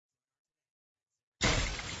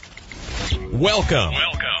Welcome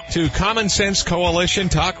to Common Sense Coalition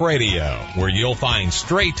Talk Radio, where you'll find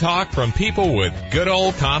straight talk from people with good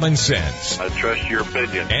old common sense. I trust your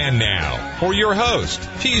opinion. And now, for your host,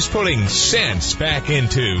 she's putting sense back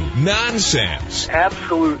into nonsense.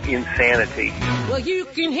 Absolute insanity. Well, you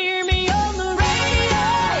can hear me on the radio.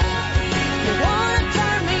 You want to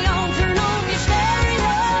turn me on, turn on your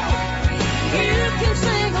stereo. You can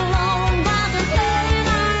sing along while they're playing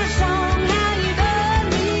our song. How you done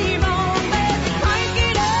me wrong, baby,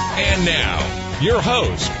 crank it up. And now, your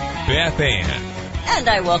host, Beth Ann. And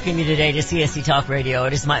I welcome you today to CSC Talk Radio.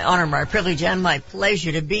 It is my honor, my privilege, and my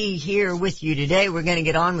pleasure to be here with you today. We're going to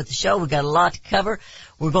get on with the show. We've got a lot to cover.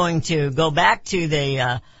 We're going to go back to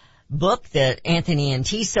the book that Anthony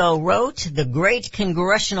Antiso wrote, The Great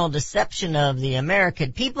Congressional Deception of the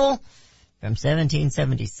American People, from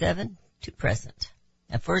 1777 to present.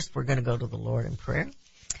 At first, we're going to go to the Lord in prayer.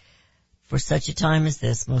 For such a time as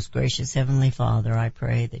this, most gracious Heavenly Father, I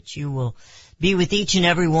pray that you will be with each and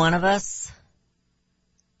every one of us.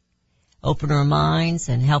 Open our minds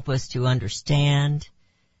and help us to understand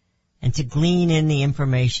and to glean in the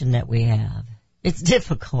information that we have. It's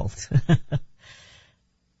difficult,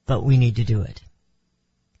 but we need to do it.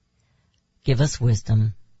 Give us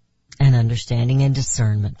wisdom and understanding and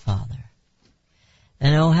discernment, Father.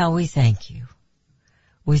 And oh, how we thank you.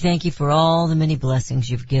 We thank you for all the many blessings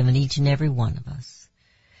you've given each and every one of us.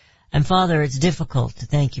 And Father, it's difficult to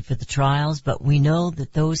thank you for the trials, but we know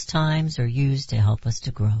that those times are used to help us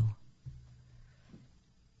to grow.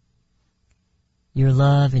 Your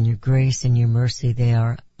love and your grace and your mercy, they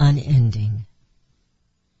are unending.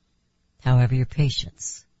 However, your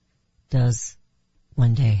patience does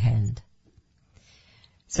one day end.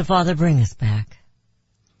 So, Father, bring us back.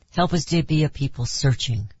 Help us to be a people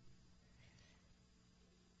searching.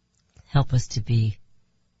 Help us to be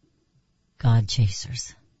God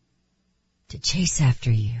chasers, to chase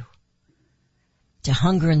after you, to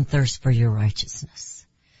hunger and thirst for your righteousness.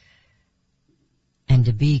 And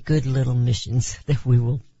to be good little missions that we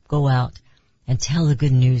will go out and tell the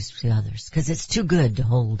good news to others. Because it's too good to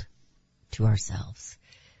hold to ourselves.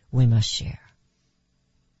 We must share.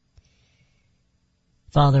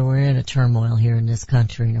 Father, we're in a turmoil here in this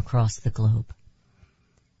country and across the globe.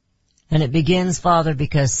 And it begins, Father,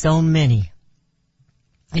 because so many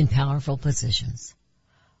in powerful positions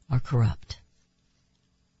are corrupt.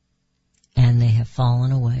 And they have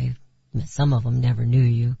fallen away. Some of them never knew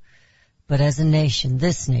you. But as a nation,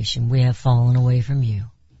 this nation, we have fallen away from you.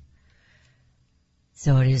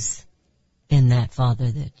 So it is in that,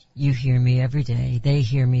 Father, that you hear me every day, they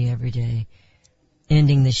hear me every day,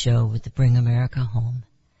 ending the show with the Bring America Home.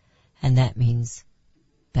 And that means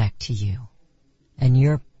back to you. And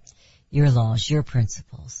your laws, your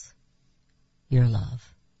principles, your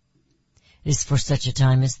love. It is for such a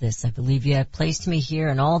time as this. I believe you have placed me here,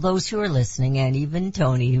 and all those who are listening, and even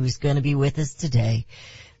Tony, who's going to be with us today.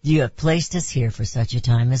 You have placed us here for such a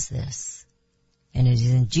time as this. And it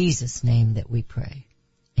is in Jesus' name that we pray.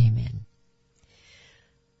 Amen.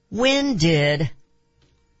 When did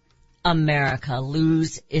America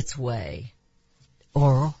lose its way?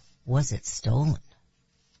 Or was it stolen?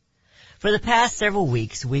 For the past several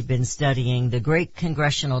weeks, we've been studying the Great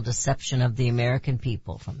Congressional Deception of the American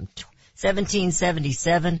People from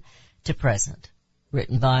 1777 to present,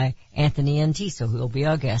 written by Anthony Antiso, who will be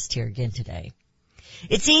our guest here again today.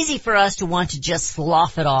 It's easy for us to want to just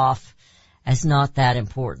slough it off as not that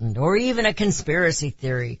important, or even a conspiracy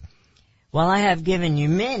theory. While I have given you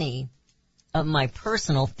many of my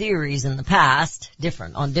personal theories in the past,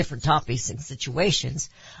 on different topics and situations,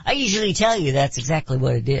 I usually tell you that's exactly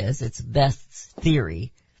what it is. It's Beth's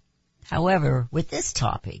theory. However, with this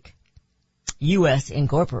topic, U.S.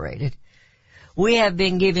 Incorporated, we have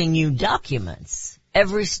been giving you documents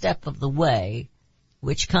every step of the way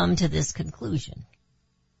which come to this conclusion.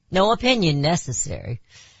 No opinion necessary.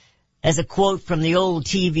 As a quote from the old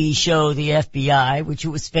TV show, The FBI, which it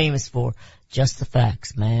was famous for, just the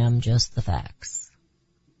facts, ma'am, just the facts.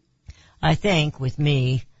 I think, with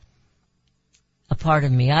me, a part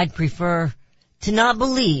of me, I'd prefer to not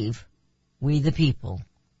believe we the people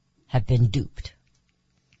have been duped.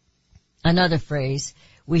 Another phrase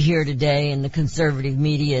we hear today in the conservative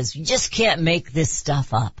media is, you just can't make this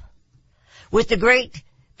stuff up. With the Great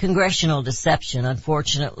Congressional Deception,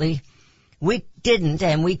 unfortunately, we didn't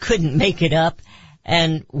and we couldn't make it up,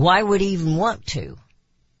 and why would even want to?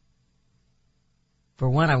 For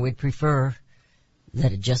one, I would prefer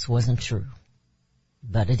that it just wasn't true.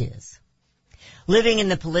 But it is. Living in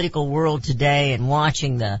the political world today and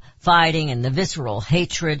watching the fighting and the visceral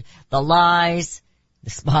hatred, the lies, the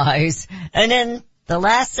spies, and then the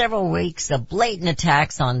last several weeks of blatant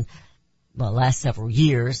attacks on last several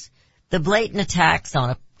years, the blatant attacks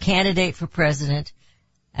on a candidate for president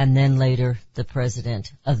and then later the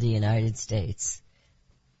President of the United States,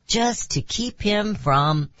 just to keep him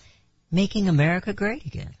from making America great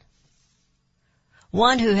again.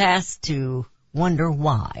 One who has to wonder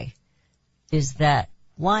why is it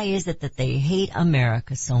that they hate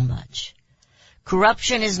America so much?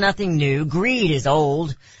 Corruption is nothing new, greed is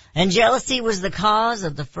old, and jealousy was the cause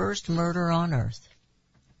of the first murder on earth.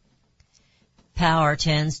 Power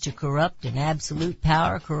tends to corrupt, and absolute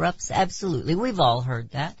power corrupts absolutely. We've all heard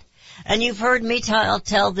that. And you've heard me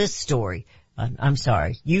tell this story.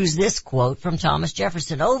 Use this quote from Thomas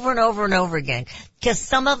Jefferson over and over and over again, because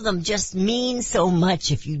some of them just mean so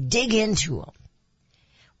much if you dig into them.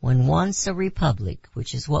 When once a republic,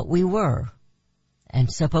 which is what we were,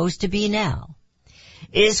 and supposed to be now,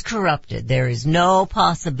 is corrupted, there is no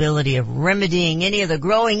possibility of remedying any of the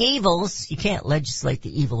growing evils. You can't legislate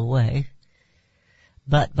the evil away,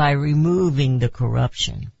 but by removing the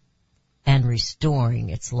corruption and restoring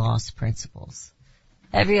its lost principles.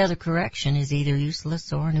 Every other correction is either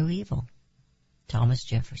useless or a new evil. Thomas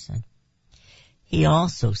Jefferson. He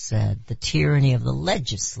also said the tyranny of the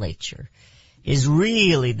legislature is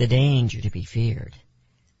really the danger to be feared,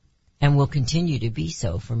 and will continue to be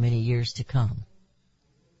so for many years to come.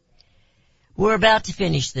 We're about to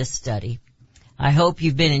finish this study. I hope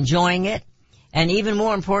you've been enjoying it, and even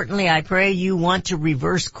more importantly, I pray you want to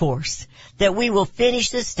reverse course, that we will finish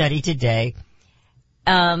this study today.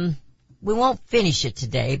 We won't finish it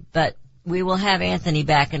today, but we will have Anthony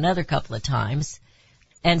back another couple of times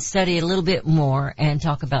and study a little bit more and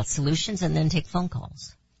talk about solutions and then take phone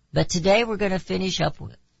calls. But today we're going to finish up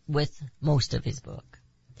with most of his book.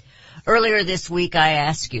 Earlier this week I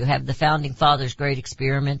asked you, have the Founding Fathers' great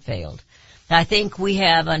experiment failed? I think we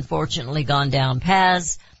have unfortunately gone down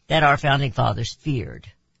paths that our Founding Fathers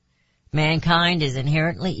feared. Mankind is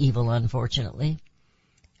inherently evil, unfortunately.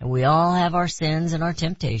 And we all have our sins and our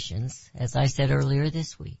temptations, as I said earlier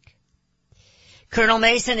this week. Colonel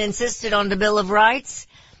Mason insisted on the Bill of Rights,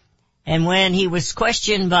 and when he was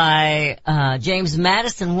questioned by James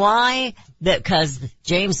Madison, why? Because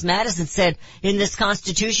James Madison said, in this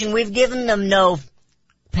Constitution, we've given them no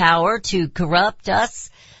power to corrupt us.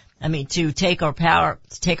 To take our power,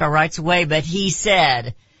 to take our rights away. But he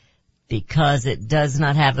said, because it does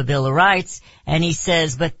not have a Bill of Rights, and he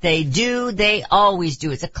says, but they always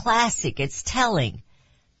do. It's a classic, it's telling.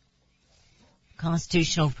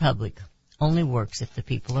 Constitutional republic only works if the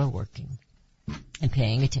people are working and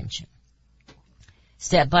paying attention.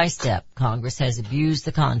 Step by step, Congress has abused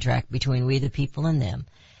the contract between we the people and them,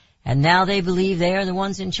 and now they believe they are the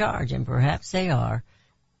ones in charge, and perhaps they are,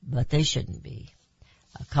 but they shouldn't be.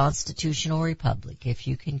 A constitutional republic, if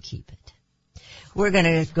you can keep it. We're going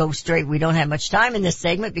to go straight. We don't have much time in this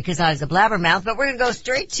segment because I was a blabbermouth, but we're going to go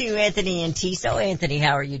straight to Anthony and T. So, Anthony,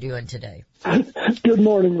 how are you doing today? Good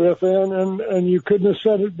morning, Beth Ann, and you couldn't have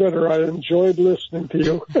said it better. I enjoyed listening to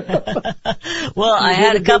you. Well, I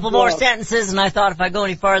had a couple more sentences, and I thought if I go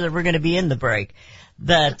any farther, we're going to be in the break.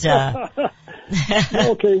 But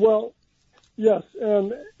okay, well, yes,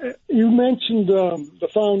 and you mentioned the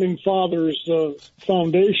Founding Fathers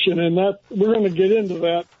Foundation, and that we're going to get into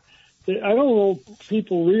that. I don't know if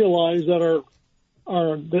people realize that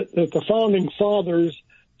that the Founding Fathers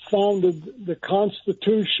founded the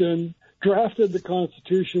Constitution, drafted the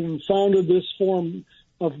Constitution, and founded this form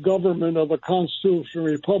of government of a constitutional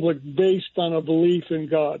republic based on a belief in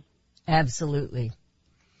God. Absolutely.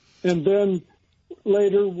 And then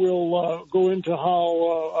later we'll go into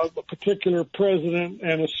how a particular president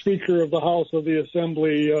and a Speaker of the House of the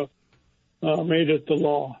Assembly made it the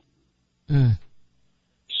law. Mm.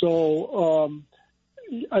 So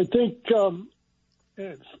I think for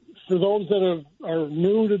those that are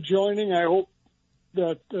new to joining, I hope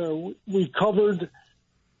that we covered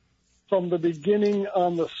from the beginning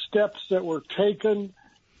on the steps that were taken,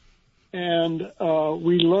 and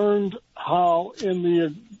we learned how in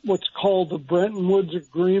the what's called the Bretton Woods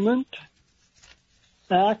Agreement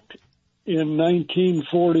Act in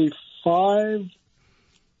 1945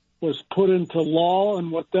 was put into law,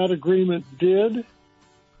 and what that agreement did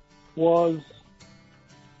was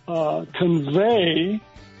convey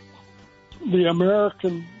the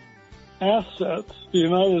American assets, the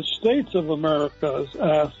United States of America's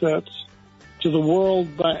assets, to the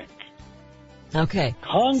World Bank. Okay.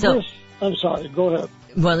 Congress, I'm sorry, go ahead.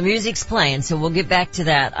 Well, the music's playing, so we'll get back to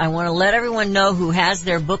that. I want to let everyone know who has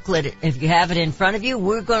their booklet, if you have it in front of you,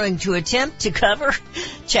 we're going to attempt to cover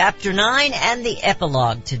Chapter 9 and the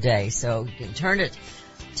epilogue today. So you can turn it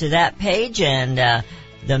to that page, and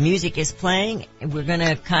the music is playing, and we're going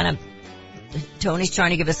to kind of Tony's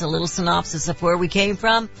trying to give us a little synopsis of where we came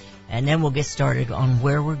from, and then we'll get started on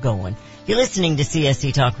where we're going. You're listening to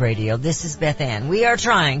CSC Talk Radio. This is Beth Ann. We are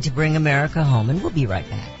trying to bring America home, and we'll be right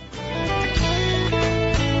back.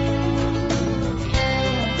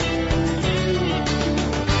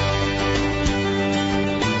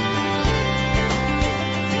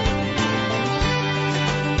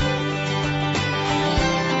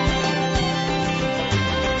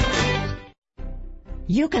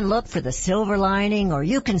 You can look for the silver lining, or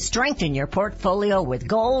you can strengthen your portfolio with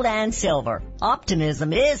gold and silver.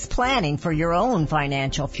 Optimism is planning for your own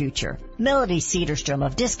financial future. Melody Cedarstrom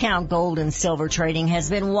of Discount Gold and Silver Trading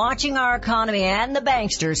has been watching our economy and the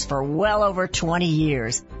banksters for well over 20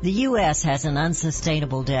 years. The U.S. has an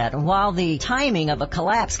unsustainable debt, and while the timing of a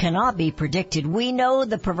collapse cannot be predicted, we know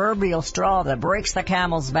the proverbial straw that breaks the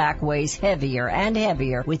camel's back weighs heavier and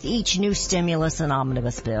heavier with each new stimulus and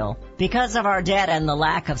omnibus bill. Because of our debt and the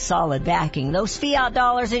lack of solid backing, those fiat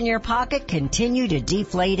dollars in your pocket continue to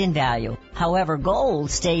deflate in value. However,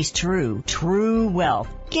 gold stays true wealth.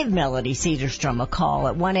 Give Melody Cedarstrom a call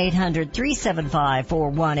at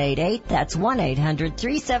 1-800-375-4188. That's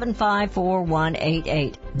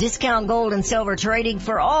 1-800-375-4188. Discount Gold and Silver Trading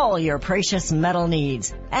for all your precious metal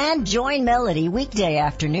needs. And join Melody weekday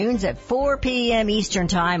afternoons at 4 p.m. Eastern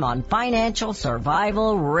Time on Financial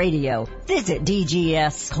Survival Radio. Visit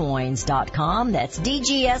DGScoins.com. That's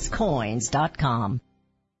DGScoins.com.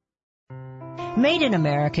 Made in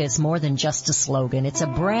America is more than just a slogan. It's a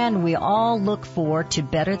brand we all look for to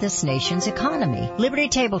better this nation's economy. Liberty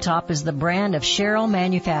Tabletop is the brand of Sherrill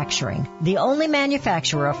Manufacturing. The only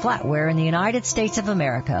manufacturer of flatware in the United States of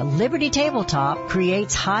America, Liberty Tabletop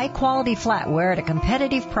creates high-quality flatware at a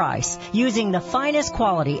competitive price using the finest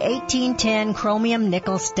quality 1810 chromium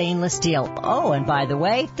nickel stainless steel. Oh, and by the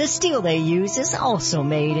way, the steel they use is also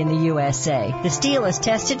made in the USA. The steel is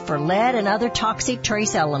tested for lead and other toxic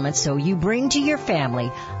trace elements, so you bring to your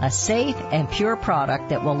family a safe and pure product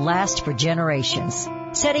that will last for generations.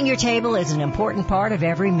 Setting your table is an important part of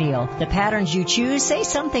every meal. The patterns you choose say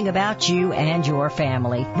something about you and your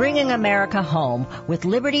family. Bringing America home with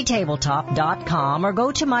LibertyTabletop.com, or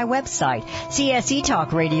go to my website,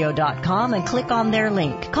 CSETalkRadio.com, and click on their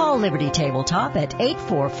link. Call Liberty Tabletop at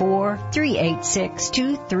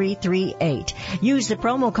 844-386-2338. Use the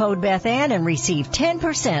promo code Beth Ann and receive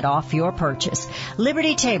 10% off your purchase.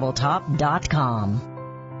 LibertyTabletop.com.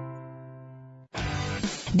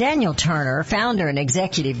 Daniel Turner, founder and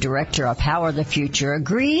executive director of Power the Future,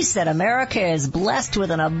 agrees that America is blessed with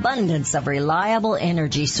an abundance of reliable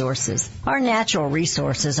energy sources. Our natural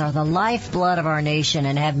resources are the lifeblood of our nation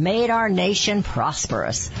and have made our nation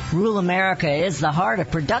prosperous. Rural America is the heart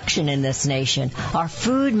of production in this nation. Our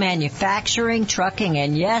food, manufacturing, trucking,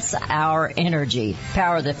 and yes, our energy.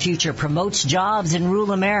 Power the Future promotes jobs in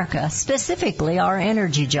rural America, specifically our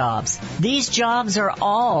energy jobs. These jobs are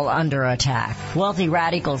all under attack. Wealthy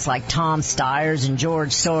radicals like Tom Stiers and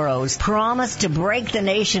George Soros promise to break the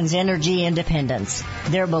nation's energy independence.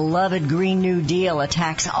 Their beloved Green New Deal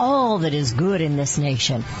attacks all that is good in this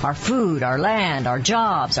nation. Our food, our land, our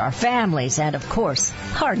jobs, our families, and of course,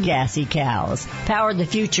 our gassy cows. Power the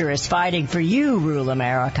Future is fighting for you, rural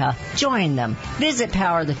America. Join them. Visit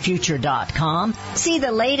PowerTheFuture.com. See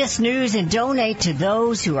the latest news and donate to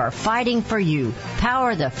those who are fighting for you.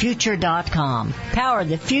 PowerTheFuture.com. Power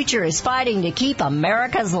the Future is fighting to keep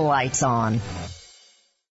America's lights on.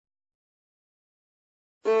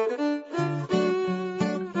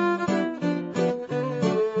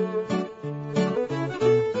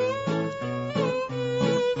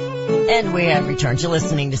 And we have returned. You're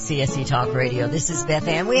listening to CSC Talk Radio. This is Beth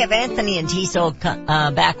Ann. We have Anthony and Tiso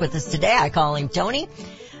back with us today. I call him Tony.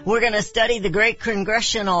 We're going to study the great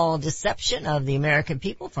congressional deception of the American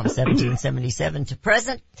people from 1777 to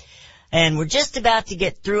present. And we're just about to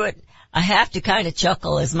get through it. I have to kind of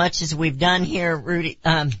chuckle as much as we've done here,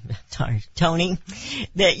 Tony,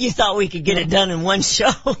 that you thought we could get it done in one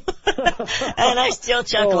show. And I still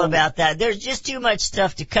chuckle about that. There's just too much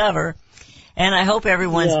stuff to cover. And I hope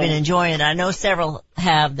everyone's been enjoying it. I know several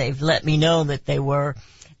have. They've let me know that they were.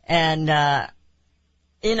 And,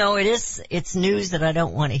 you know, it's news that I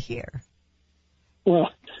don't want to hear. Well,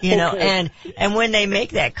 you know, and when they make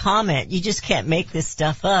that comment, you just can't make this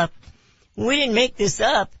stuff up. We didn't make this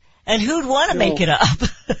up. And who'd want to make it up?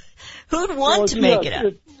 Who'd want to make it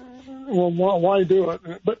up? Why do it?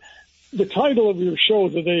 But the title of your show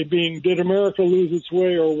today being, Did America Lose Its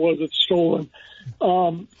Way or Was It Stolen?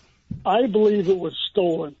 I believe it was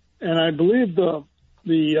stolen. And I believe the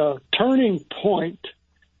turning point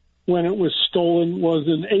when it was stolen was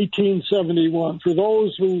in 1871. For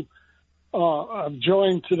those who I've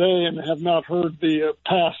joined today and have not heard the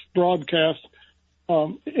past broadcast.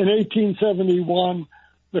 In 1871,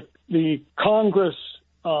 the Congress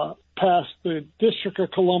passed the District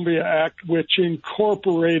of Columbia Act, which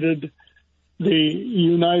incorporated the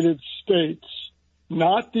United States,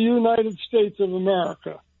 not the United States of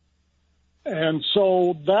America. And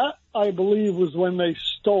so that, I believe, was when they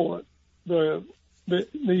stole it. They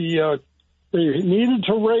needed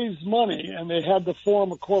to raise money, and they had to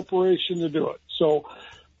form a corporation to do it. So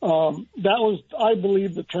that was, I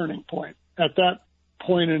believe, the turning point at that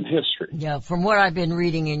point in history. Yeah, from what I've been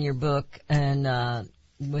reading in your book and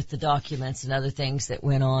with the documents and other things that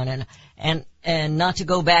went on, and not to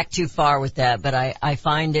go back too far with that, but I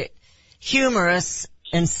find it humorous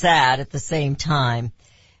and sad at the same time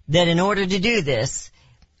that in order to do this,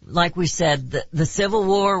 like we said, the Civil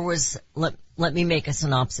War was, let me make a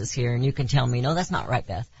synopsis here, and you can tell me, no, that's not right,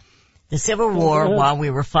 Beth. The Civil War, while we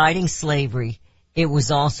were fighting slavery, it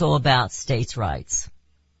was also about states' rights.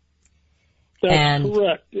 That's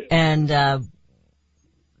correct. And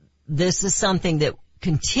this is something that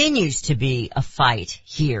continues to be a fight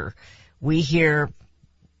here. We hear,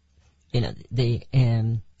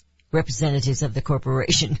 the representatives of the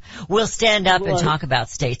corporation will stand up and talk about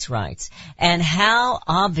states' rights. And how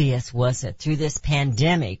obvious was it through this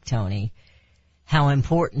pandemic, Tony, how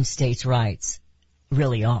important states' rights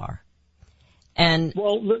really are? And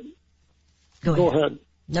well, go ahead.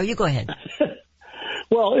 No, you go ahead.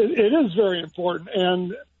 Well, it is very important,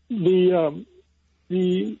 and the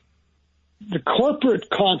corporate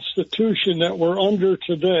constitution that we're under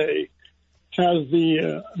today has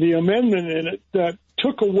the amendment in it that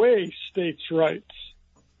took away states' rights.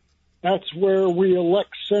 That's where we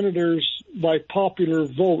elect senators by popular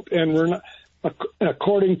vote, and we're not,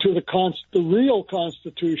 according to the real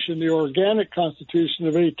Constitution, the organic Constitution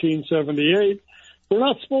of 1878. We're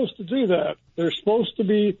not supposed to do that. They're supposed to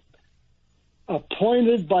be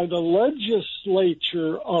appointed by the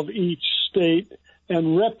legislature of each state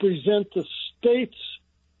and represent the states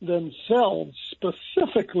themselves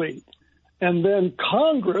specifically. And then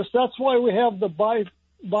Congress, that's why we have the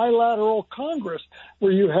bilateral Congress,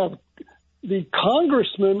 where you have the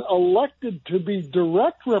congressmen elected to be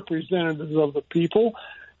direct representatives of the people,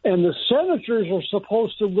 and the senators are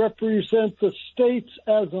supposed to represent the states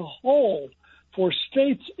as a whole for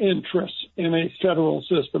states' interests in a federal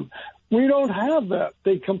system. We don't have that.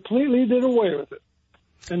 They completely did away with it.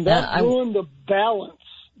 And that ruined the balance.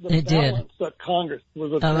 It did. That Congress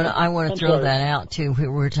was. I want to throw that out too. We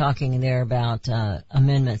were talking there about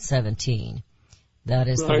Amendment 17. That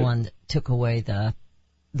is the one that took away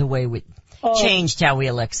the way we changed how we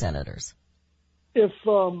elect senators. If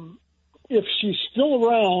she's still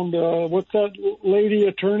around, what's that lady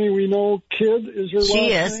attorney we know? Kidd is her last name?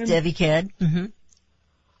 She is, Debbie Kidd. Mm-hmm.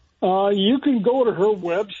 You can go to her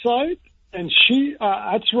website, and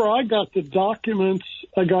that's where I got the documents.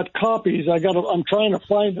 I got copies. I'm trying to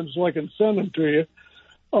find them so I can send them to you.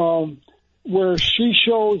 Where she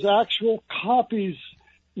shows actual copies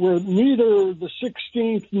where neither the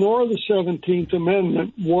 16th nor the 17th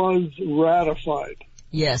Amendment was ratified.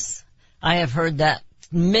 Yes, I have heard that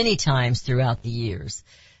many times throughout the years,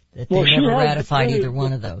 that they never ratified either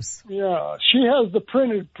one of those. Yeah, she has the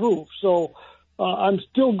printed proof, so I'm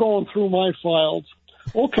still going through my files.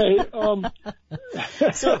 Okay.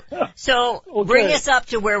 So bring us up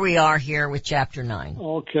to where we are here with Chapter 9.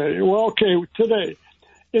 Okay. Well, today.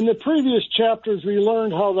 In the previous chapters, we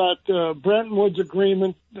learned how that Bretton Woods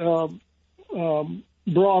Agreement brought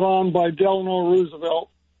on by Delano Roosevelt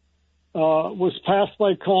was passed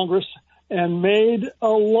by Congress and made a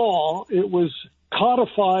law. It was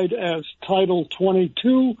codified as Title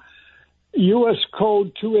 22, U.S.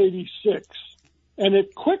 Code 286. And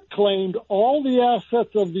it quitclaimed all the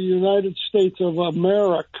assets of the United States of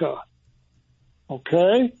America.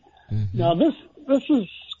 Okay? Mm-hmm. Now, this is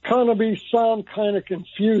sound kind of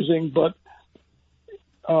confusing, but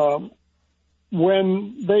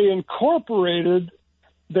when they incorporated,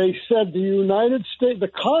 they said the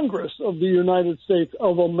Congress of the United States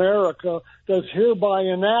of America does hereby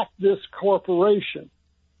enact this corporation.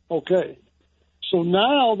 Okay. So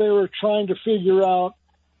now they were trying to figure out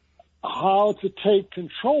how to take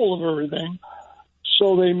control of everything.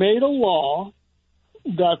 So they made a law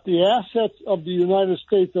that the assets of the United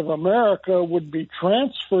States of America would be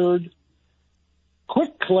transferred,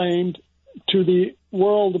 quitclaimed to the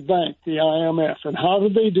World Bank, the IMF. And how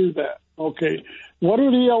did they do that? Okay. What are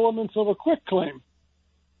the elements of a quitclaim?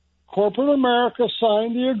 Corporate America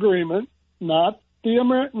signed the agreement, not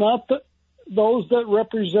those that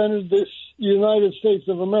represented this United States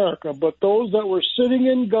of America, but those that were sitting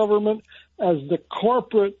in government as the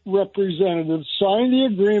corporate representative, signed the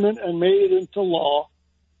agreement and made it into law.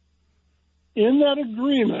 In that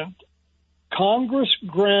agreement, Congress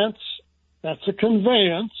grants, that's a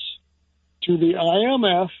conveyance, to the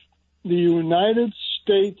IMF, the United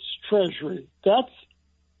States Treasury.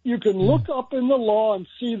 You can look up in the law and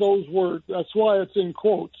see those words. That's why it's in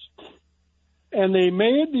quotes. And they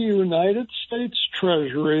made the United States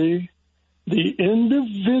Treasury the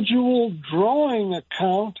individual drawing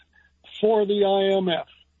account for the IMF.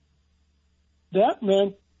 That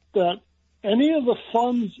meant that any of the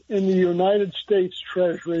funds in the United States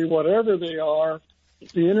Treasury, whatever they are,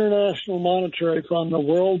 the International Monetary Fund, the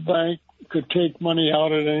World Bank, could take money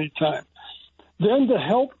out at any time. Then to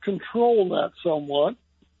help control that somewhat,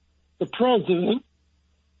 the President,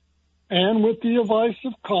 and with the advice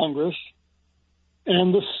of Congress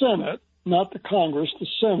and the Senate, not the Congress, the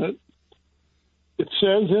Senate, it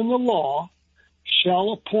says in the law,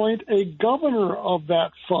 shall appoint a governor of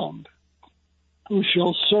that fund who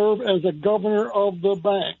shall serve as a governor of the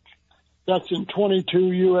bank. That's in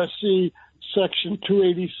 22 U.S.C. Section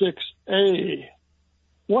 286A.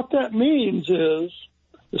 What that means is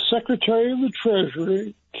the Secretary of the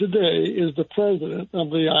Treasury today is the President of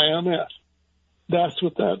the IMF. That's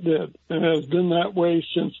what that did, and it has been that way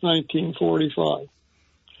since 1945.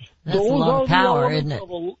 That's a lot of power, isn't it?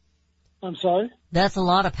 I'm sorry? That's a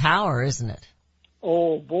lot of power, isn't it?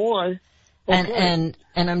 Oh, boy. Okay.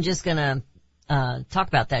 And I'm just gonna talk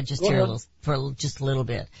about that just here for just a little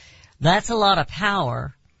bit. That's a lot of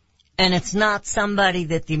power, and it's not somebody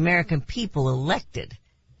that the American people elected.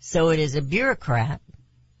 So it is a bureaucrat,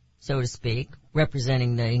 so to speak,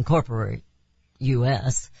 representing the incorporated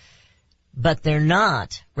U.S., but they're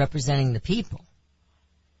not representing the people.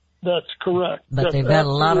 That's correct. But That's they've got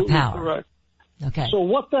a lot of power. Correct. Okay. So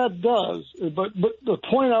what that does, but the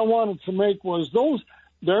point I wanted to make was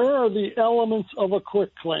there are the elements of a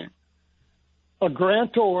quitclaim. A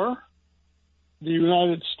grantor, the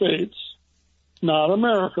United States, not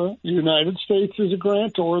America. The United States is a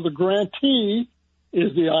grantor. The grantee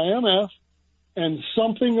is the IMF, and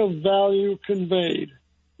something of value conveyed,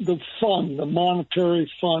 the fund, the monetary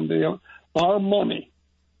fund, our money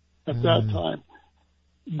at that time.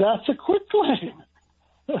 That's a quitclaim.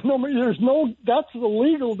 That's the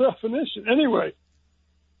legal definition. Anyway,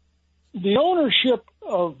 the ownership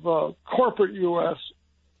of corporate U.S.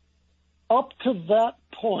 up to that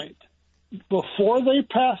point, before they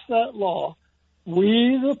passed that law,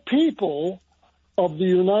 we, the people of the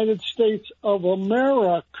United States of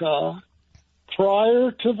America,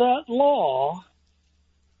 prior to that law,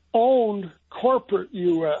 owned corporate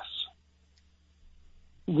U.S.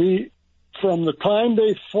 From the time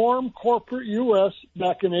they formed corporate U.S.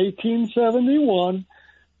 back in 1871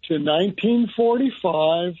 to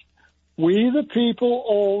 1945, we, the people,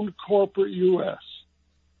 owned corporate U.S.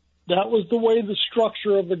 That was the way the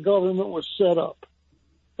structure of the government was set up.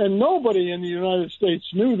 And nobody in the United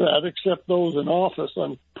States knew that except those in office,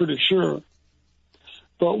 I'm pretty sure.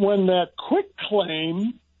 But when that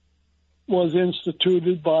quitclaim was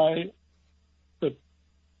instituted by the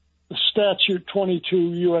statute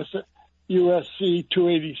 22 USC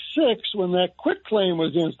 286, when that quitclaim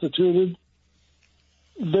was instituted,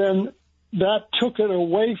 then that took it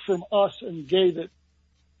away from us and gave it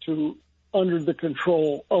to under the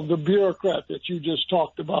control of the bureaucrat that you just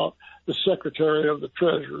talked about, the Secretary of the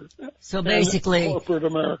Treasury. So basically, corporate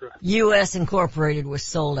America. U.S. Incorporated was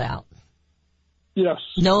sold out. Yes.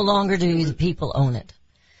 No longer do the people own it.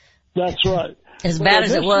 That's right. As bad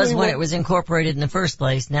as it was when it was incorporated in the first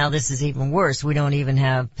place, now this is even worse. We don't even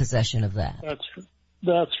have possession of that.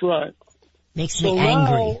 That's right. Makes me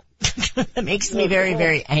angry. It makes me very,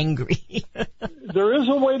 very angry. There is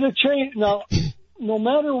a way to change. Now, no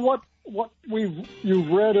matter what you've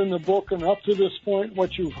read in the book and up to this point,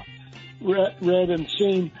 what you've read and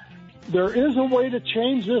seen, there is a way to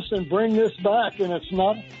change this and bring this back, and it's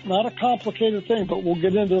not a complicated thing, but we'll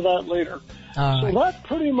get into that later. So that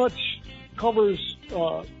pretty much covers,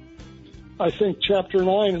 I think, Chapter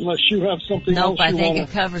 9, unless you have something else you want to... Nope, I think it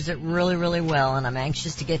covers it really, really well, and I'm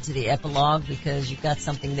anxious to get to the epilogue because you've got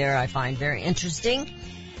something there I find very interesting.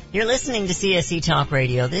 You're listening to CSC Talk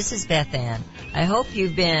Radio. This is Beth Ann. I hope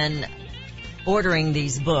you've been ordering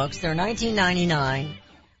these books. They're $19.99.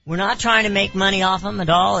 We're not trying to make money off them at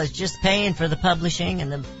all. It's just paying for the publishing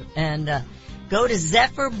and go to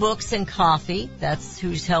Zephyr Books and Coffee. That's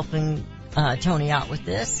who's helping Tony out with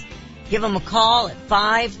this. Give them a call at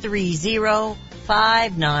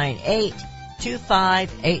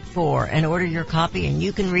 530-598-2584 and order your copy, and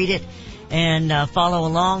you can read it and follow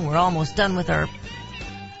along. We're almost done with our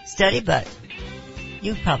study, but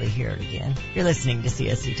You probably hear it again. You're listening to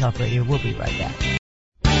CSC Talk Radio. We'll be right back.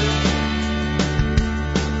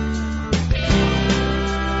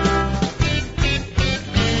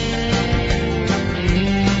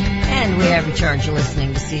 And we have returned. You're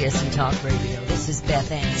listening to CSC Talk Radio. This is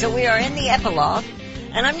Beth Ann. So we are in the epilogue,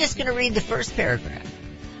 and I'm just going to read the first paragraph.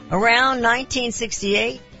 Around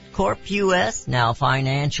 1968, Corp US, now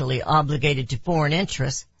financially obligated to foreign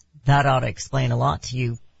interests, that ought to explain a lot to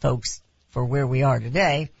you folks for where we are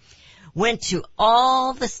today, went to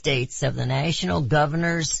all the states of the National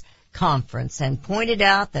Governors Conference and pointed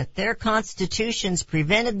out that their constitutions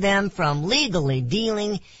prevented them from legally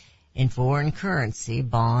dealing in foreign currency,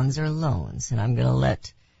 bonds, or loans. And I'm going to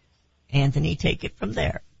let Anthony take it from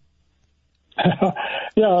there.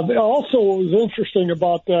 Yeah, also what was interesting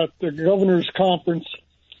about that, the Governors Conference,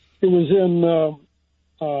 it was in,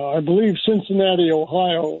 I believe, Cincinnati,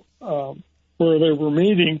 Ohio, where they were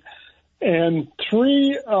meeting, and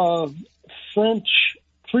three French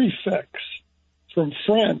prefects from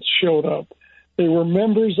France showed up. They were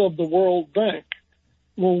members of the World Bank.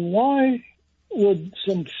 Well, why would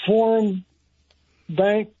some foreign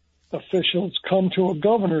bank officials come to a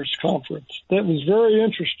Governors Conference? That was very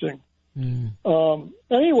interesting.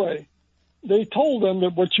 Anyway, they told them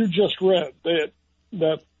that what you just read,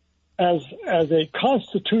 that as a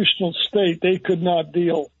constitutional state, they could not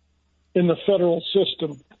deal in the federal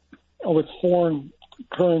system with foreign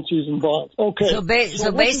currencies and bonds. Okay. So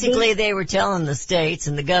basically they were telling the states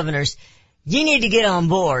and the governors, you need to get on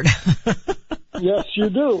board. Yes, you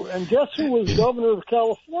do. And guess who was governor of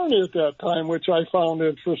California at that time, which I found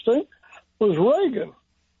interesting, was Reagan.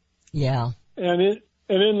 Yeah. And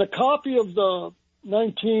in the copy of the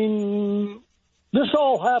this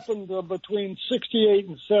all happened between 68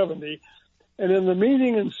 and 70, and in the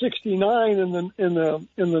meeting in 69, in the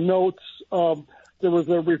notes, there was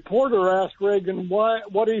a reporter asked Reagan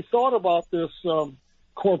what he thought about this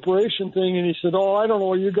corporation thing, and he said, "Oh, I don't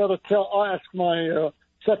know. You got to ask my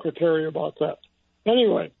secretary about that."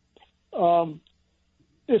 Anyway,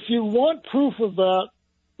 if you want proof of that,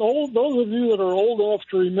 those of you that are old enough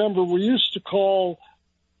to remember, we used to call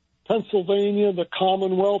Pennsylvania the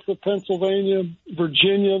Commonwealth of Pennsylvania,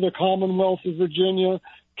 Virginia the Commonwealth of Virginia.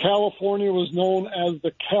 California was known as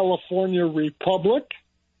the California Republic.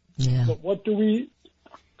 Yeah. But what do we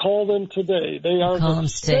call them today? They are call them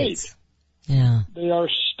states. Yeah. They are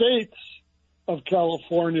states of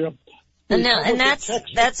California. And that's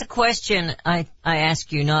a question I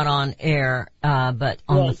ask you not on air, but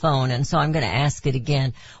on the phone, and so I'm going to ask it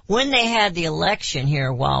again. When they had the election here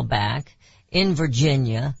a while back in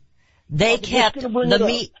Virginia, they kept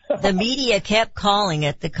the media kept calling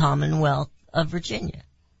it the Commonwealth of Virginia.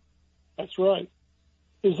 That's right.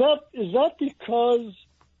 Is that because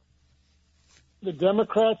the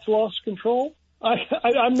Democrats lost control? I'm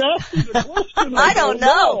asking the question. I don't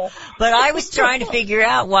know. But I was trying to figure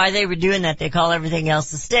out why they were doing that. They call everything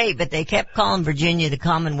else a state, but they kept calling Virginia the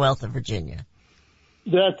Commonwealth of Virginia.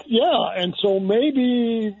 And so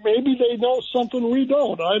maybe they know something we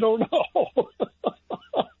don't. I don't know.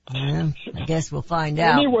 Yeah, I guess we'll find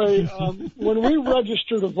out. Anyway, when we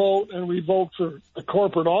register to vote and we vote for the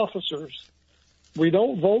corporate officers, we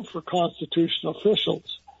don't vote for constitutional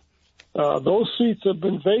officials. Those seats have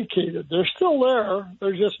been vacated. They're still there.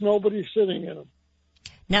 There's just nobody sitting in them.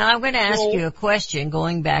 Now, I'm going to ask you a question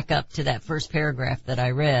going back up to that first paragraph that I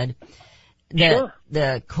read. Sure.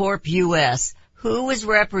 The Corp US, who was it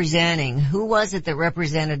that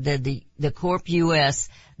represented the Corp US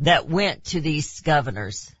that went to these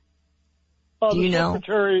governors? Do you know?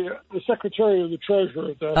 The Secretary of the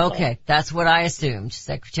Treasury at that time. Okay, that's what I assumed.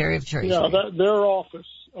 Secretary of Treasury. Yeah, their office.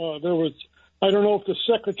 There was. I don't know if the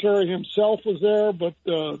secretary himself was there, but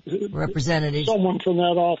representative, someone from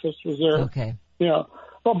that office was there. Okay. Yeah.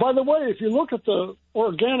 But by the way, if you look at the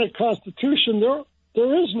organic constitution, there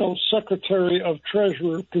is no Secretary of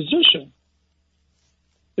Treasury position.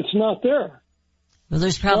 It's not there. Well,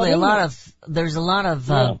 there's probably a lot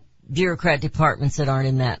of bureaucrat departments that aren't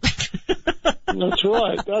in that. That's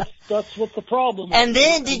right. That's what the problem is. And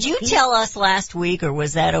then, did you tell us last week, or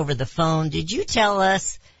was that over the phone? Did you tell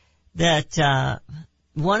us that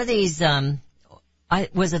one of these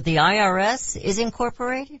was it the IRS is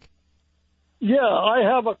incorporated? Yeah, I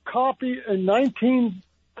have a copy in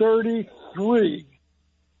 1933.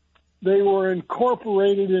 They were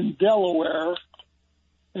incorporated in Delaware,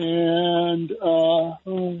 and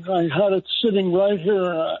I had it sitting right here.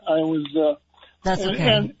 I was. That's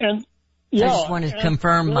okay. And yeah, I just wanted to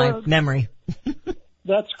confirm my memory.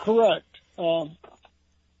 That's correct.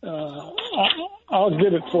 I'll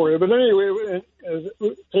get it for you. But anyway,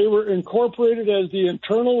 they were incorporated as the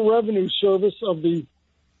Internal Revenue Service of the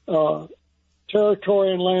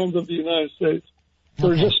territory and lands of the United States.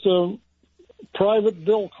 They're just a private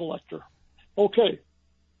bill collector. Okay,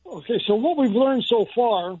 so what we've learned so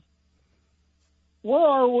far, where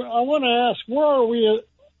are we? I want to ask, where are we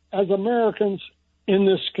as Americans in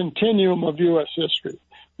this continuum of U.S. history?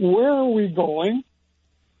 Where are we going,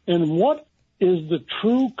 and what is the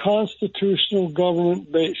true constitutional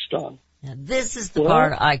government based on? Now, this is the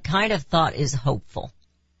part I kind of thought is hopeful.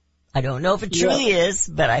 I don't know if it truly is,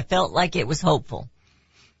 but I felt like it was hopeful.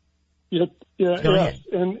 Go ahead.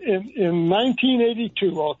 In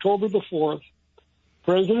 1982, October the 4th,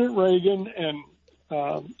 President Reagan and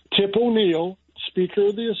Tip O'Neill, Speaker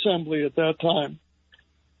of the Assembly at that time,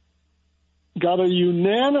 got a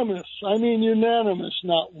unanimous,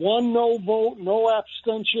 not one no vote, no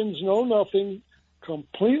abstentions, no nothing,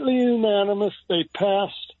 completely unanimous. They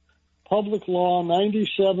passed Public Law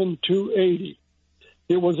 97-280.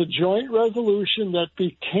 It was a joint resolution that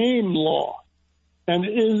became law and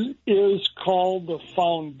is called the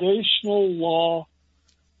foundational law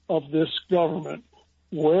of this government,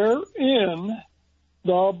 wherein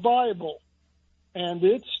the Bible and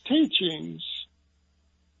its teachings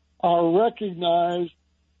are recognized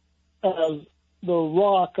as the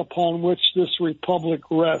rock upon which this republic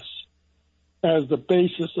rests as the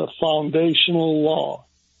basis of foundational law.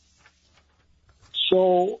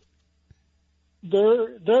 So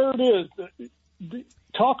there it is.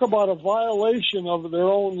 Talk about a violation of their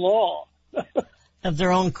own law. Of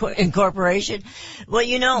their own incorporation? Well,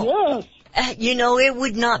 yes. It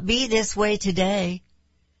would not be this way today.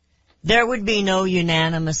 There would be no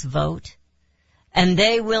unanimous vote. And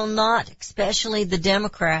they will not, especially the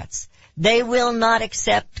Democrats, they will not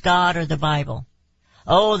accept God or the Bible.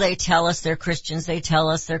 Oh, they tell us they're Christians, they tell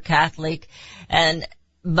us they're Catholic,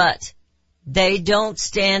 but they don't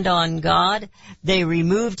stand on God. They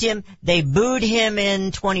removed him. They booed him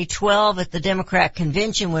in 2012 at the Democrat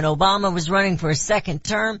convention when Obama was running for a second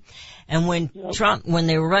term. And when when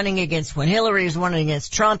Hillary was running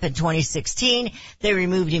against Trump in 2016, they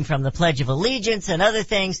removed him from the Pledge of Allegiance and other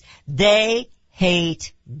things. They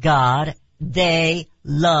hate God. They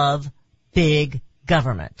love big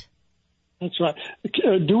government. That's right.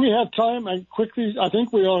 Do we have time? I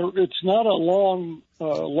think we are. It's not a long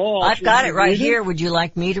law. I've got it right here. Would you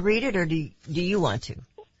like me to read it, or do you want to?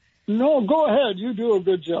 No, go ahead. You do a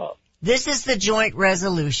good job. This is the joint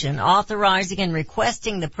resolution authorizing and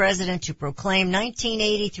requesting the President to proclaim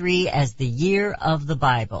 1983 as the year of the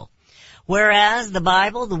Bible. Whereas the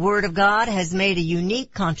Bible, the Word of God, has made a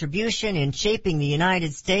unique contribution in shaping the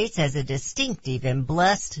United States as a distinctive and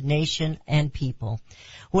blessed nation and people.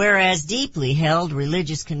 Whereas deeply held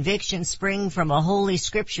religious convictions spring from a holy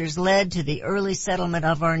scriptures led to the early settlement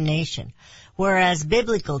of our nation. Whereas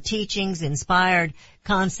biblical teachings inspired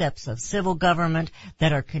concepts of civil government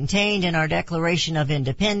that are contained in our Declaration of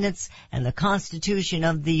Independence and the Constitution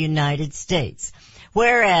of the United States.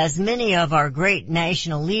 Whereas many of our great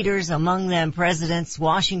national leaders, among them Presidents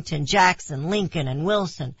Washington, Jackson, Lincoln, and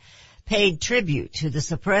Wilson, paid tribute to the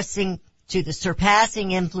surpassing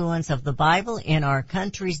influence of the Bible in our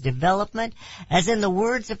country's development, as in the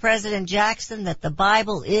words of President Jackson, that the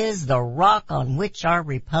Bible is the rock on which our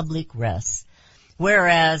republic rests.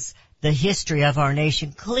 Whereas the history of our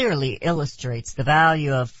nation clearly illustrates the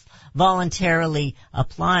value of voluntarily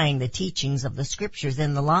applying the teachings of the scriptures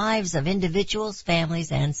in the lives of individuals,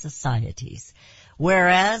 families, and societies.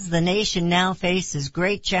 Whereas the nation now faces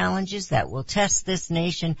great challenges that will test this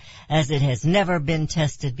nation as it has never been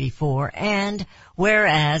tested before, and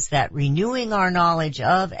whereas that renewing our knowledge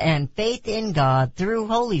of and faith in God through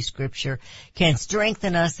Holy Scripture can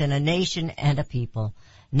strengthen us in a nation and a people.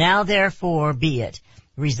 Now therefore be it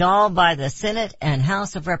resolved by the Senate and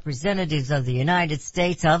House of Representatives of the United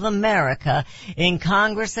States of America in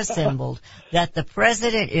Congress assembled that the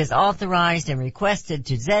President is authorized and requested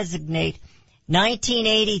to designate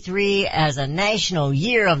 1983 as a national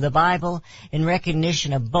year of the Bible in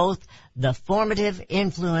recognition of both the formative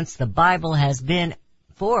influence the Bible has been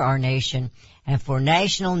for our nation and for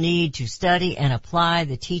national need to study and apply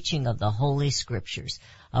the teaching of the Holy Scriptures.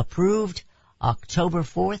 Approved October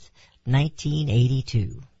 4th,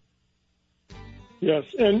 1982. Yes,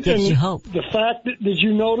 and Gives you hope. The fact that, did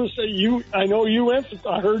you notice that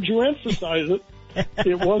I heard you emphasize it.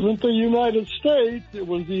 It wasn't the United States, it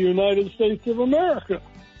was the United States of America.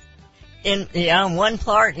 On one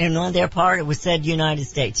part and on their part it was said United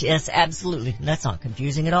States. Yes, absolutely. That's not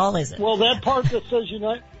confusing at all, is it? Well, that part that says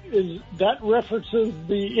that references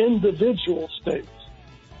the individual states.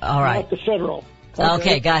 All right. Not the federal.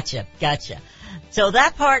 Okay, gotcha. So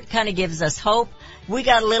that part kind of gives us hope. We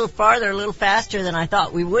got a little farther, a little faster than I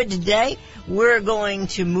thought we would today. We're going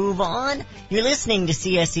to move on. You're listening to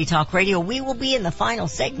CSC Talk Radio. We will be in the final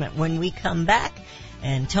segment when we come back.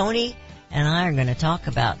 And Tony and I are going to talk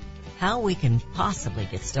about how we can possibly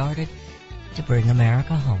get started to bring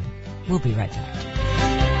America home. We'll be right back.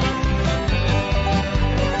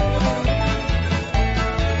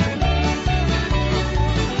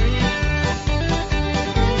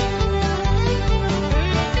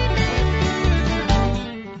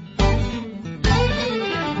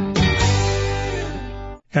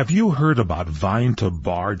 Have you heard about Vine to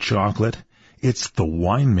Bar chocolate? It's the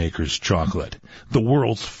winemaker's chocolate, the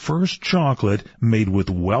world's first chocolate made with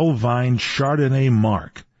well-vined Chardonnay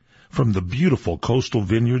marc from the beautiful coastal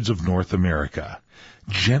vineyards of North America.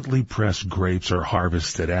 Gently pressed grapes are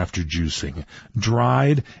harvested after juicing,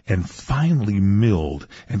 dried and finely milled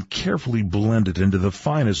and carefully blended into the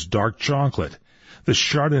finest dark chocolate. The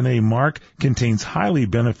Chardonnay marc contains highly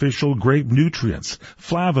beneficial grape nutrients,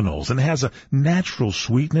 flavanols, and has a natural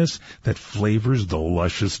sweetness that flavors the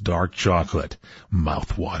luscious dark chocolate.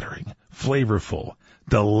 Mouth-watering, flavorful,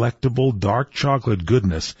 delectable dark chocolate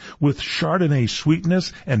goodness with Chardonnay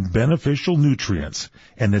sweetness and beneficial nutrients.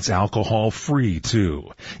 And it's alcohol-free, too.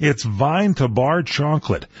 It's Vine to Bar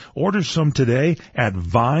chocolate. Order some today at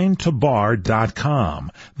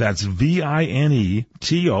vinetobar.com. That's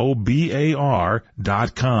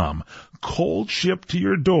VINETOBAR.com. Cold shipped to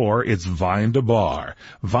your door, it's Vine to Bar.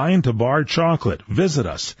 Vine to Bar chocolate. Visit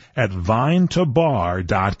us at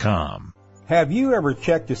vinetobar.com. Have you ever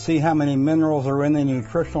checked to see how many minerals are in the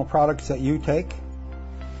nutritional products that you take?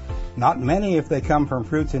 Not many if they come from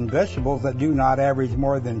fruits and vegetables that do not average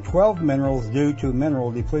more than 12 minerals due to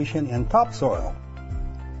mineral depletion in topsoil.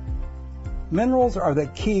 Minerals are the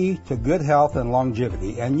key to good health and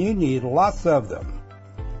longevity, and you need lots of them.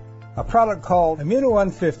 A product called Immuno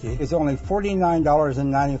 150 is only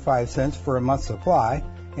 $49.95 for a month's supply,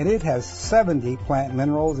 and it has 70 plant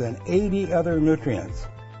minerals and 80 other nutrients.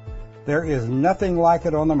 There is nothing like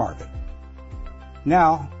it on the market.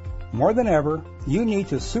 Now, more than ever, you need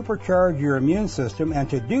to supercharge your immune system, and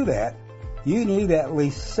to do that, you need at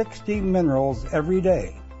least 60 minerals every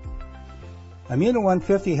day. Immuno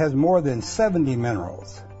 150 has more than 70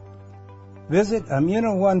 minerals. Visit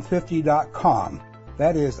Immuno150.com.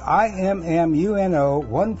 That is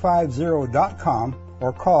IMMUNO150.com,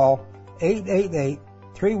 or call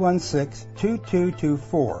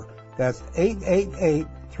 888-316-2224. That's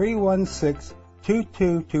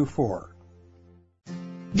 888-316-2224.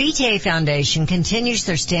 Vitae Foundation continues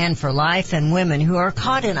their stand for life and women who are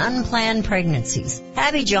caught in unplanned pregnancies.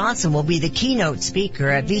 Abby Johnson will be the keynote speaker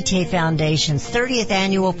at Vitae Foundation's 30th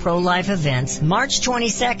annual pro-life events, March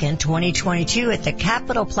 22nd, 2022 at the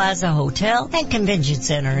Capitol Plaza Hotel and Convention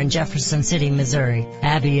Center in Jefferson City, Missouri.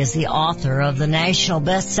 Abby is the author of the national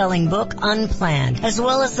best-selling book Unplanned, as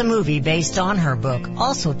well as the movie based on her book,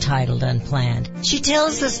 also titled Unplanned. She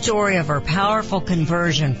tells the story of her powerful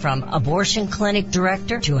conversion from abortion clinic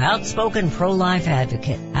director to outspoken pro-life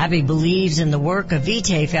advocate. Abby believes in the work of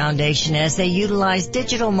Vitae Foundation as they utilize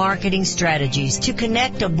digital marketing strategies to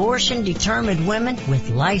connect abortion-determined women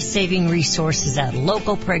with life-saving resources at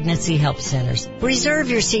local pregnancy help centers.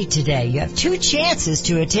 Reserve your seat today. You have 2 chances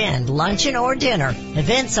to attend, luncheon or dinner.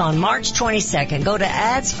 Events on March 22nd. Go to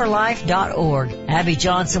adsforlife.org. Abby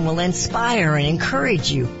Johnson will inspire and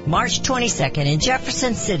encourage you. March 22nd in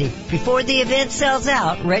Jefferson City. Before the event sells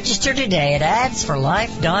out, register today at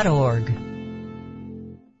adsforlife.org.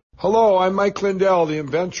 Hello, I'm Mike Lindell, the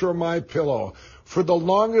inventor of MyPillow. For the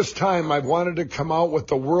longest time, I've wanted to come out with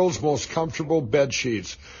the world's most comfortable bed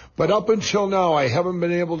sheets. But up until now, I haven't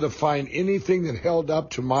been able to find anything that held up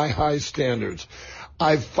to my high standards.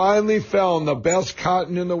 I've finally found the best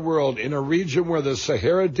cotton in the world in a region where the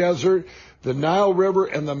Sahara Desert, the Nile River,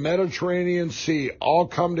 and the Mediterranean Sea all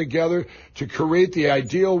come together to create the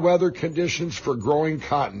ideal weather conditions for growing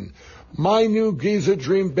cotton. My new Giza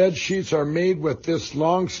Dream bed sheets are made with this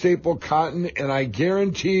long staple cotton, and I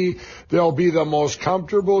guarantee they'll be the most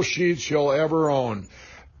comfortable sheets you'll ever own.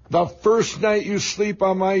 The first night you sleep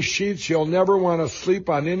on my sheets, you'll never want to sleep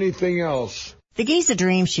on anything else. The Giza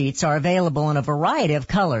Dream Sheets are available in a variety of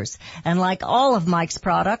colors, and like all of Mike's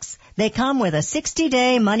products, they come with a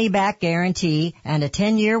 60-day money-back guarantee and a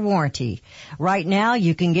 10-year warranty. Right now,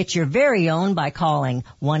 you can get your very own by calling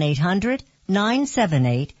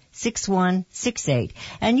 1-800-978-6168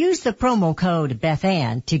 and use the promo code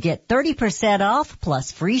BethAnn to get 30% off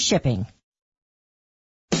plus free shipping.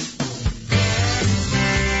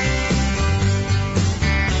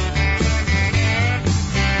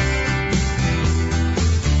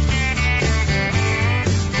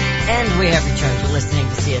 And we have returned to listening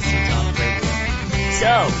to CSC Talk Radio. So,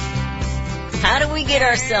 how do we get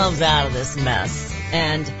ourselves out of this mess?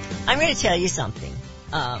 And I'm going to tell you something.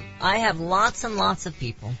 I have lots and lots of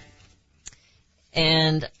people,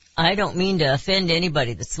 and I don't mean to offend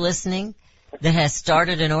anybody that's listening that has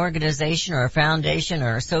started an organization or a foundation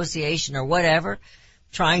or association or whatever,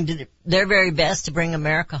 trying to their very best to bring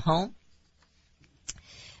America home.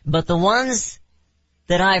 But the ones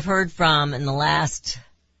that I've heard from in the last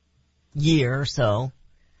year or so,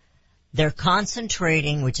 they're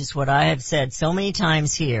concentrating, which is what I have said so many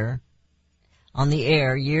times here on the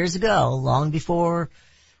air years ago, long before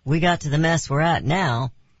we got to the mess we're at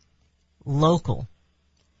now, local.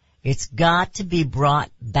 It's got to be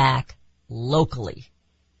brought back locally.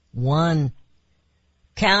 One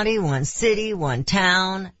county, one city, one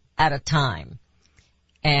town at a time.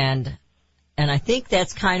 And I think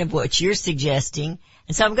that's kind of what you're suggesting.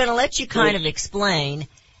 And so I'm going to let you kind of explain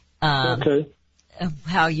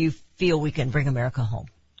how you feel we can bring America home.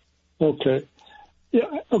 Okay. Yeah,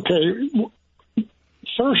 okay.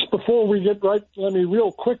 First, before we get right, let me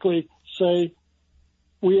real quickly say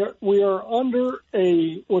we are under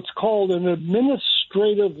what's called an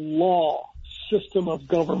administrative law system of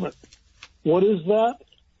government. What is that?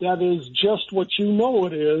 That is just what you know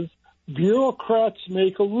it is. Bureaucrats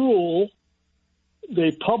make a rule.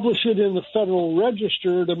 They publish it in the Federal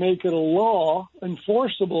Register to make it a law,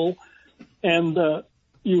 enforceable, and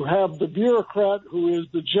you have the bureaucrat who is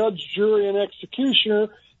the judge, jury, and executioner,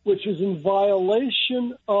 which is in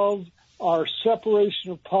violation of our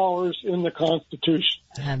separation of powers in the Constitution.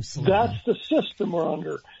 Absolutely. That's the system we're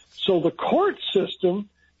under. So the court system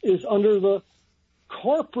is under the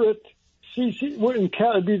corporate CC,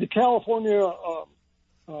 it'd be the California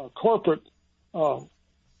corporate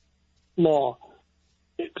law.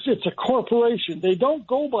 It's a corporation. They don't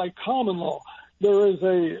go by common law. There is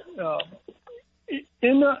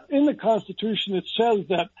in the Constitution it says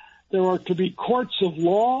that there are to be courts of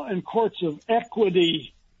law and courts of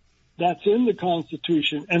equity. That's in the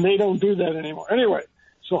Constitution, and they don't do that anymore. Anyway,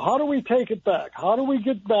 so how do we take it back? How do we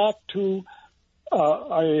get back to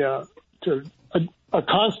a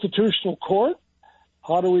constitutional court?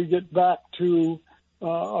 How do we get back to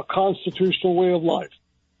a constitutional way of life?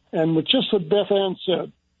 And with just what Beth Ann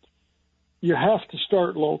said, you have to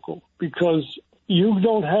start local because you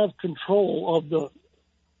don't have control of the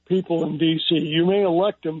people in D.C. You may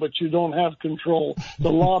elect them, but you don't have control.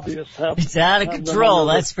 The lobbyists have. It's out of control,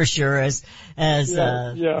 that's for sure, as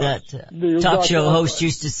that talk show host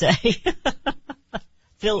used to say.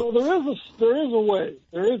 So there is a way.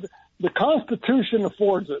 The Constitution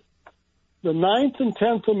affords it. The 9th and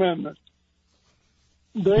 10th Amendment.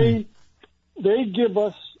 They give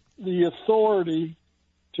us the authority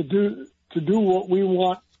to do what we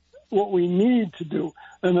want, what we need to do.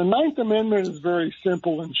 And the 9th Amendment is very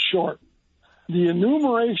simple and short. The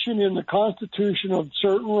enumeration in the Constitution of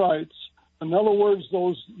certain rights, in other words,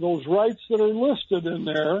 those rights that are listed in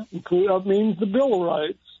there, that means the Bill of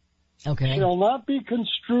Rights, shall not be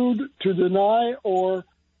construed to deny or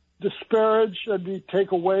disparage and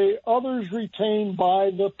take away others retained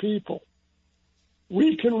by the people.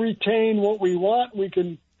 We can retain what we want. We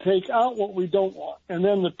can take out what we don't want. And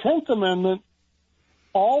then the 10th Amendment,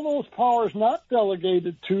 all those powers not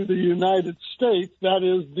delegated to the United States, that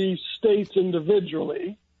is the states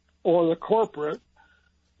individually or the corporate,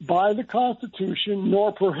 by the Constitution,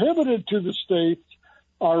 nor prohibited to the states,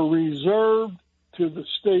 are reserved to the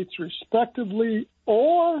states respectively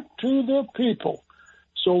or to the people.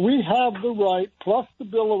 So we have the right, plus the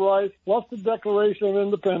Bill of Rights, plus the Declaration of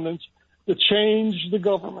Independence, to change the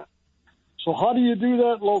government. So how do you do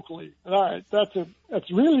that locally? All right,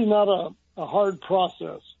 that's really not a hard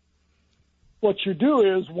process. What you do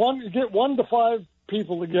is you get 1 to 5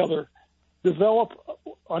 people together, develop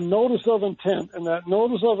a notice of intent, and that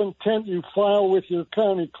notice of intent you file with your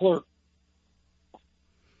county clerk.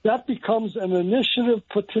 That becomes an initiative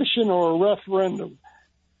petition or a referendum.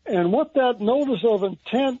 And what that notice of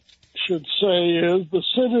intent should say is the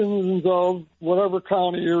citizens of whatever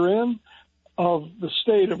county you're in, of the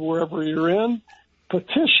state of wherever you're in,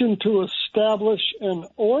 petition to establish an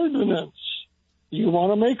ordinance. You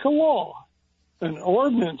want to make a law, an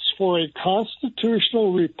ordinance for a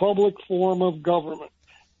constitutional republic form of government,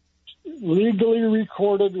 legally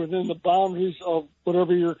recorded within the boundaries of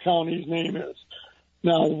whatever your county's name is.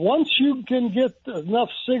 Now, once you can get enough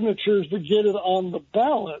signatures to get it on the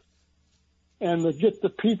ballot and to get the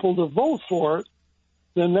people to vote for it,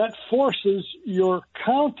 then that forces your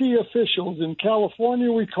county officials. In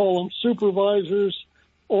California, we call them supervisors.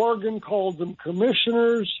 Oregon calls them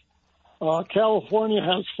commissioners. California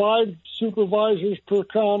has 5 supervisors per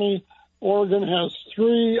county. Oregon has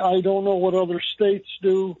 3. I don't know what other states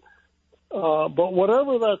do. But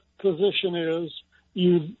whatever that position is,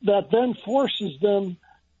 that then forces them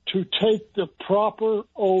to take the proper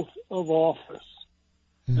oath of office.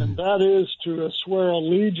 And that is to swear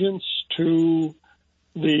allegiance to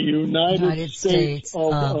the United States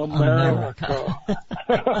of America.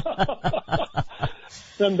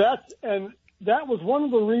 And that was one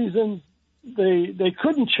of the reasons they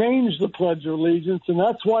couldn't change the Pledge of Allegiance, and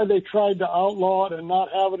that's why they tried to outlaw it and not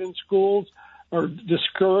have it in schools or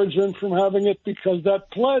discourage them from having it, because that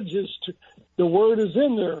pledge the word is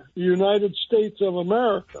in there, the United States of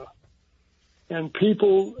America. And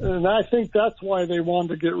I think that's why they wanted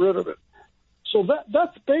to get rid of it. So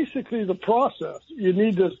that's basically the process. You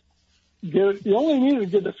only need to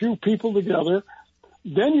get a few people together.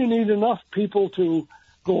 Then you need enough people to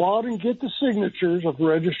go out and get the signatures of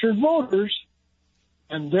registered voters,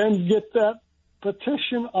 and then get that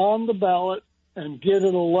petition on the ballot and get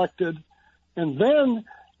it elected. And then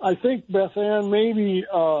I think, Beth Ann, maybe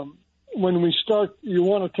when we start, you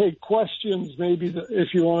want to take questions, maybe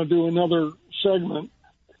if you want to do another segment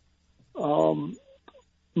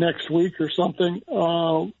next week or something.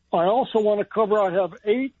 I also want to cover, I have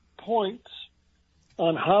 8 points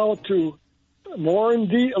on how to, a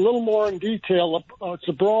little more in detail. It's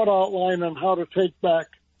a broad outline on how to take back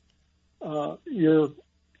your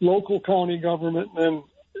local county government and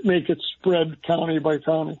make it spread county by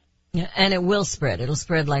county. Yeah, and it will spread. It'll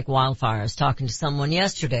spread like wildfire. I was talking to someone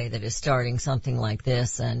yesterday that is starting something like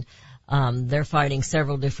this, and they're fighting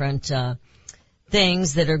several different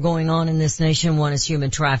things that are going on in this nation. One is human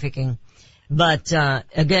trafficking. But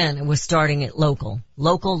again, it was starting at local.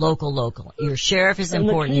 Your sheriff is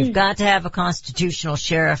important. You've got to have a constitutional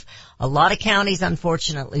sheriff. A lot of counties,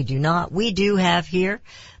 unfortunately, do not. We do have here.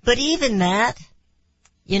 But even that,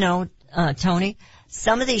 Tony,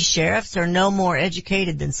 some of these sheriffs are no more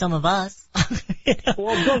educated than some of us.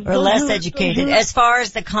 Or less educated, as far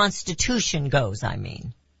as the Constitution goes, I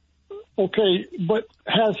mean. Okay, but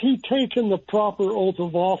has he taken the proper oath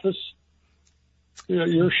of office?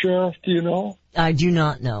 Your sheriff, do you know? I do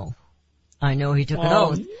not know. I know he took an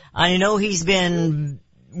oath. I know he's been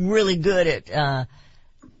really good at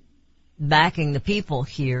backing the people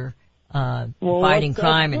here, fighting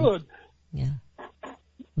crime. Good. Yeah.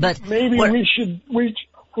 But maybe we should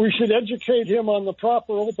educate him on the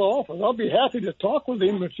proper oath of office. I'll be happy to talk with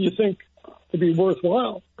him if you think it'd be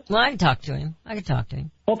worthwhile. Well, I can talk to him.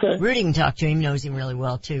 Okay. Rudy can talk to him. Knows him really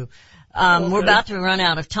well too. We're about to run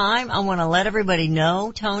out of time. I want to let everybody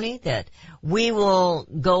know, Tony, that we will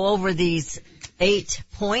go over these 8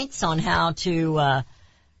 points on how to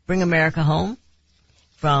bring America home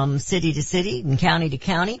from city to city and county to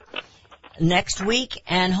county next week.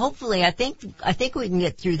 And hopefully, I think we can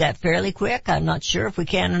get through that fairly quick. I'm not sure if we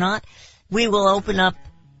can or not. We will open up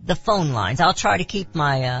the phone lines. I'll try to keep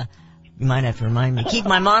my you might have to remind me, keep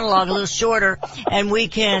my monologue a little shorter, and we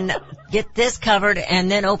can get this covered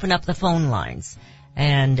and then open up the phone lines.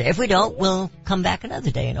 And if we don't, we'll come back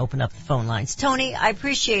another day and open up the phone lines. Tony, I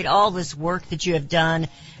appreciate all this work that you have done.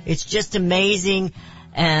 It's just amazing,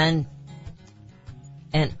 and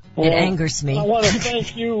it angers me. I want to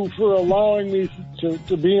thank you for allowing me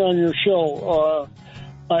to be on your show.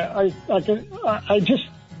 I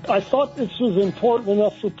thought this was important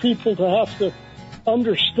enough for people to have to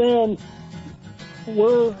understand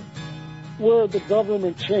where the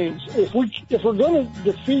government changed. If we're going to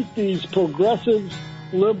defeat these progressive,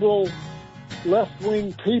 liberal,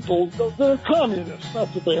 left-wing people, they're communists.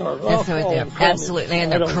 That's what they are. That's what they are. Absolutely.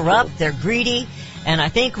 And they're corrupt. They're greedy. And I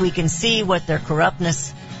think we can see what their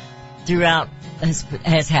corruptness throughout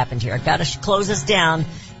has happened here. I've got to close us down.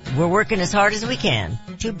 We're working as hard as we can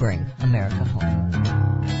to bring America home.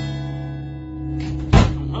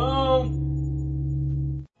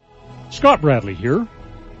 Scott Bradley here.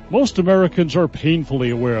 Most Americans are painfully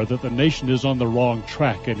aware that the nation is on the wrong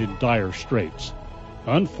track and in dire straits.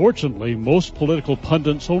 Unfortunately, most political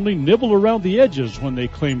pundits only nibble around the edges when they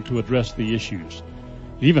claim to address the issues.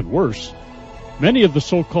 Even worse, many of the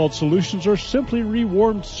so-called solutions are simply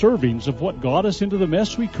rewarmed servings of what got us into the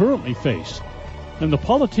mess we currently face. And the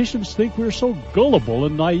politicians think we're so gullible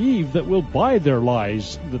and naive that we'll buy their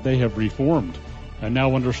lies that they have reformed, and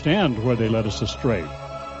now understand where they led us astray.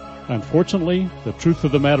 Unfortunately, the truth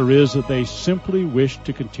of the matter is that they simply wish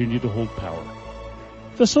to continue to hold power.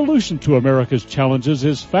 The solution to America's challenges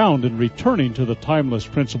is found in returning to the timeless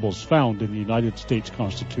principles found in the United States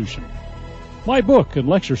Constitution. My book and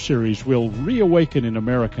lecture series will reawaken in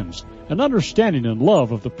Americans an understanding and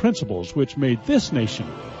love of the principles which made this nation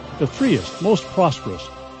the freest, most prosperous,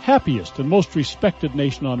 happiest, and most respected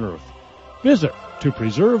nation on earth. Visit to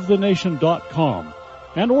preservethenation.com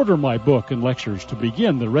and order my book and lectures to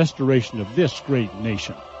begin the restoration of this great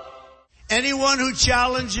nation. Anyone who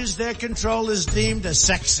challenges their control is deemed a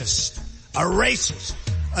sexist, a racist,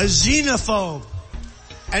 a xenophobe,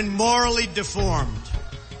 and morally deformed.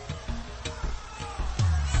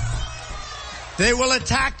 They will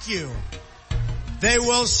attack you. They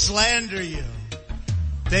will slander you.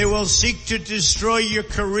 They will seek to destroy your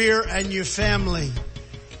career and your family.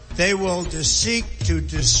 They will seek to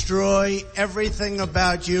destroy everything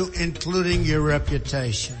about you, including your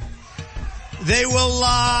reputation. They will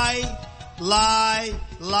lie,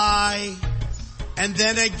 and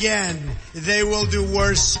then again, they will do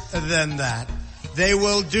worse than that. They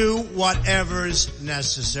will do whatever's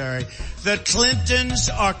necessary. The Clintons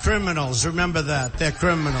are criminals. Remember that. They're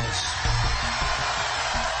criminals.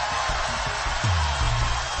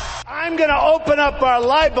 I'm going to open up our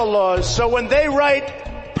libel laws so when they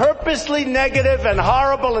write purposely negative and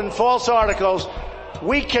horrible and false articles,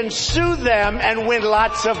 we can sue them and win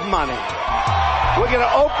lots of money. We're going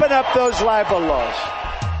to open up those libel laws.